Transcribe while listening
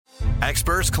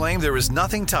Experts claim there is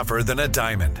nothing tougher than a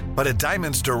diamond. But at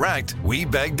Diamonds Direct, we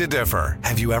beg to differ.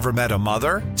 Have you ever met a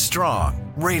mother? Strong,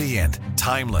 radiant,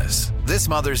 timeless. This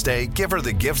Mother's Day, give her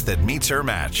the gift that meets her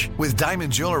match. With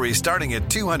diamond jewelry starting at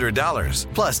 $200.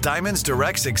 Plus Diamonds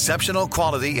Direct's exceptional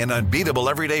quality and unbeatable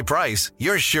everyday price,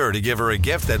 you're sure to give her a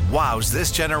gift that wows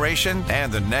this generation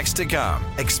and the next to come.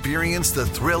 Experience the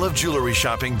thrill of jewelry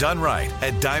shopping done right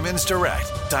at Diamonds Direct.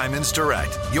 Diamonds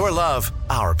Direct. Your love,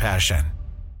 our passion.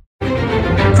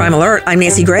 Crime Alert, I'm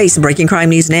Nancy Grace. Breaking crime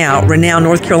news now. Renowned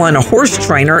North Carolina horse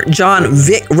trainer John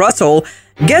Vic Russell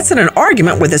gets in an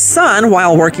argument with his son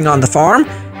while working on the farm.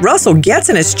 Russell gets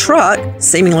in his truck,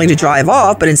 seemingly to drive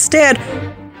off, but instead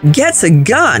gets a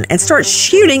gun and starts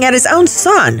shooting at his own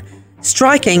son,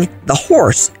 striking the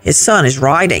horse his son is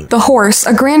riding. The horse,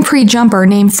 a Grand Prix jumper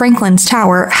named Franklin's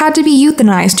Tower, had to be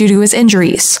euthanized due to his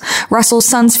injuries. Russell's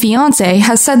son's fiancée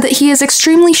has said that he is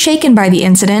extremely shaken by the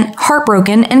incident,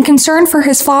 heartbroken, and concerned for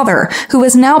his father, who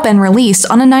has now been released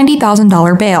on a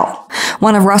 $90,000 bail.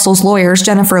 One of Russell's lawyers,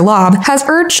 Jennifer Lobb, has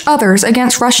urged others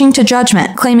against rushing to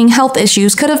judgment, claiming health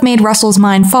issues could have made Russell's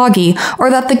mind foggy or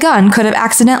that the gun could have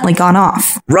accidentally gone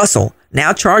off. Russell,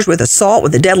 now charged with assault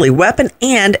with a deadly weapon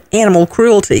and animal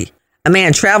cruelty. A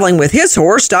man traveling with his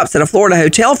horse stops at a Florida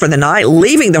hotel for the night,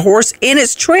 leaving the horse in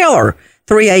its trailer.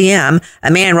 3 a.m.,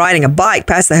 a man riding a bike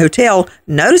past the hotel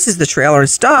notices the trailer and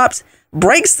stops,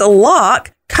 breaks the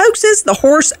lock, coaxes the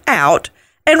horse out,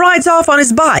 and rides off on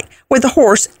his bike with the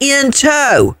horse in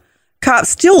tow. Cops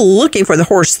still looking for the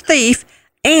horse thief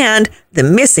and the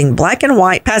missing black and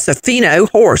white Pasofino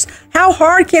horse. How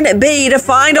hard can it be to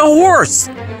find a horse?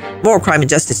 More crime and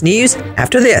justice news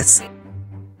after this.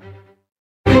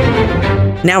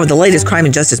 Now with the latest crime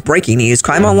and justice breaking news,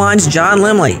 Crime Online's John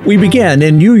Limley. We begin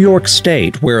in New York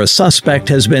State, where a suspect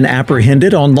has been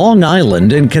apprehended on Long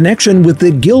Island in connection with the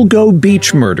Gilgo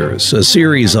Beach murders, a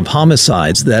series of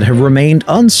homicides that have remained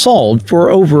unsolved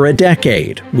for over a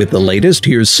decade. With the latest,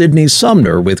 here's Sydney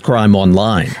Sumner with Crime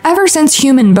Online. Ever since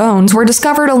human bones were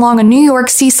discovered along a New York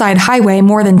seaside highway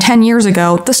more than 10 years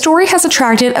ago, the story has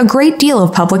attracted a great deal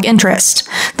of public interest.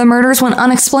 The murders went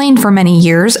unexplained for many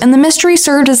years, and the mystery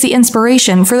served as the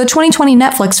inspiration for the 2020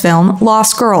 Netflix film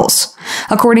Lost Girls.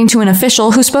 According to an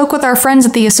official who spoke with our friends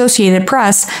at the Associated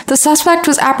Press, the suspect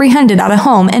was apprehended at a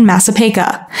home in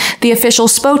Massapequa. The official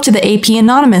spoke to the AP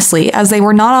anonymously as they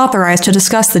were not authorized to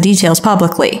discuss the details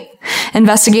publicly.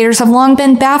 Investigators have long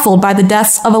been baffled by the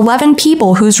deaths of 11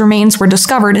 people whose remains were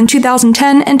discovered in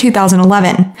 2010 and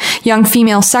 2011. Young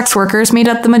female sex workers made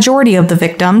up the majority of the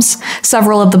victims.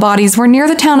 Several of the bodies were near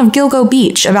the town of Gilgo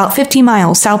Beach, about 50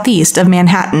 miles southeast of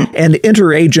Manhattan. An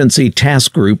interagency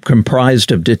task group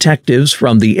comprised of detectives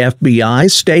from the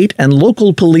FBI, state, and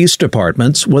local police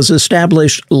departments was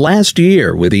established last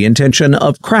year with the intention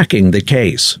of cracking the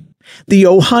case. The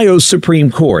Ohio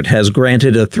Supreme Court has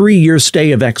granted a 3-year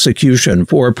stay of execution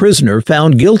for a prisoner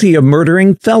found guilty of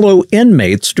murdering fellow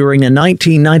inmates during a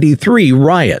 1993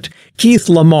 riot. Keith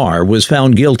Lamar was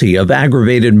found guilty of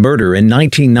aggravated murder in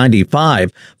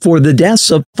 1995 for the deaths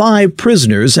of 5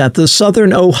 prisoners at the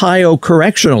Southern Ohio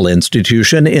Correctional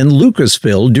Institution in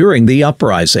Lucasville during the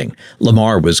uprising.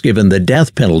 Lamar was given the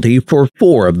death penalty for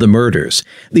 4 of the murders.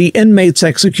 The inmate's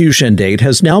execution date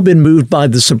has now been moved by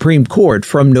the Supreme Court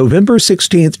from November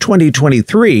 16,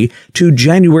 2023 to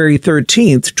January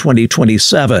 13,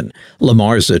 2027.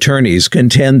 Lamar's attorneys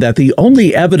contend that the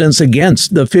only evidence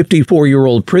against the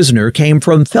 54-year-old prisoner came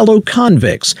from fellow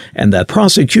convicts and that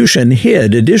prosecution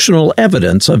hid additional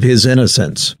evidence of his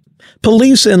innocence.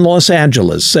 Police in Los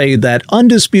Angeles say that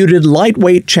undisputed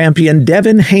lightweight champion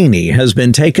Devin Haney has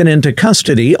been taken into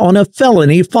custody on a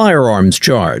felony firearms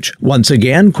charge. Once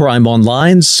again, Crime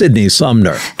Online's Sydney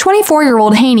Sumner.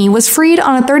 24-year-old Haney was freed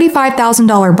on a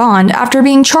 $35,000 bond after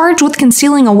being charged with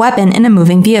concealing a weapon in a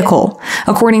moving vehicle.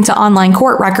 According to online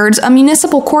court records, a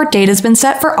municipal court date has been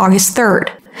set for August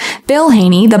 3rd. Bill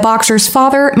Haney, the boxer's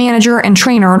father, manager, and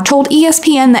trainer, told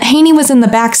ESPN that Haney was in the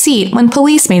back seat when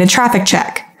police made a traffic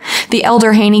check. The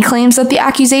elder Haney claims that the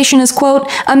accusation is, quote,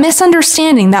 a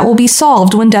misunderstanding that will be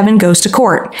solved when Devin goes to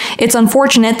court. It's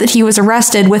unfortunate that he was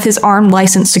arrested with his armed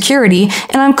licensed security,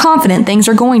 and I'm confident things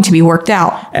are going to be worked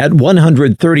out. At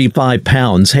 135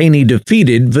 pounds, Haney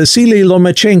defeated Vasily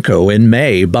Lomachenko in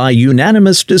May by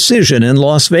unanimous decision in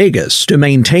Las Vegas to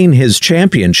maintain his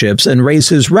championships and raise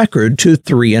his record to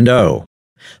 3-0.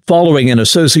 Following an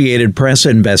Associated Press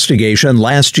investigation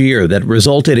last year that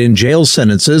resulted in jail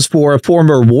sentences for a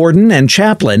former warden and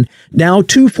chaplain, now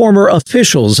 2 former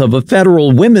officials of a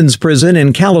federal women's prison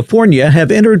in California have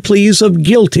entered pleas of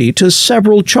guilty to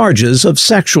several charges of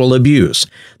sexual abuse.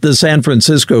 The San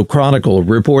Francisco Chronicle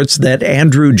reports that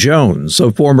Andrew Jones,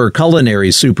 a former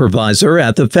culinary supervisor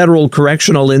at the Federal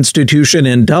Correctional Institution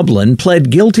in Dublin,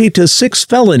 pled guilty to 6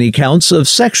 felony counts of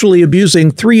sexually abusing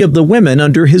 3 of the women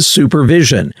under his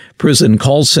supervision. Prison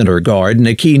call center guard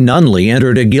Nikki Nunley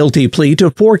entered a guilty plea to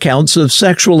 4 counts of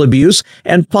sexual abuse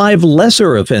and 5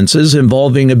 lesser offenses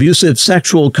involving abusive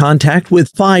sexual contact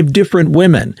with 5 different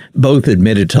women. Both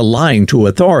admitted to lying to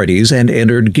authorities and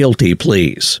entered guilty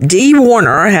pleas. Dee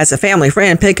Warner has a family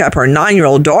friend pick up her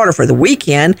 9-year-old daughter for the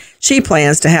weekend. She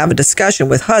plans to have a discussion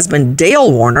with husband Dale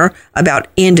Warner about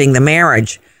ending the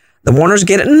marriage. The Warners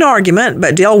get in an argument,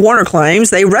 but Dale Warner claims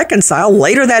they reconcile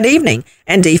later that evening,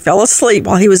 and Dee fell asleep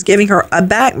while he was giving her a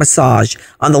back massage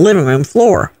on the living room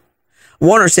floor.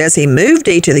 Warner says he moved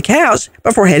Dee to the couch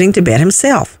before heading to bed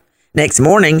himself. Next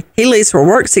morning, he leaves for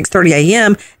work 6:30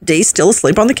 a.m. Dee's still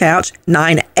asleep on the couch.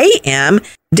 9 a.m.,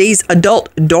 Dee's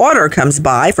adult daughter comes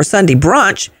by for Sunday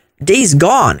brunch. Dee's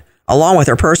gone, along with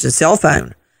her purse and cell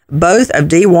phone. Both of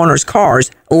Dee Warner's cars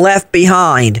left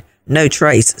behind. No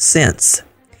trace since.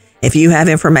 If you have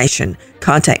information,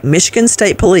 contact Michigan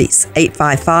State Police,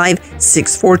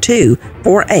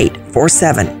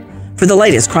 855-642-4847. For the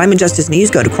latest crime and justice news,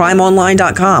 go to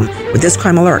crimeonline.com. With this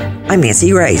crime alert, I'm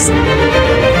Nancy Grace.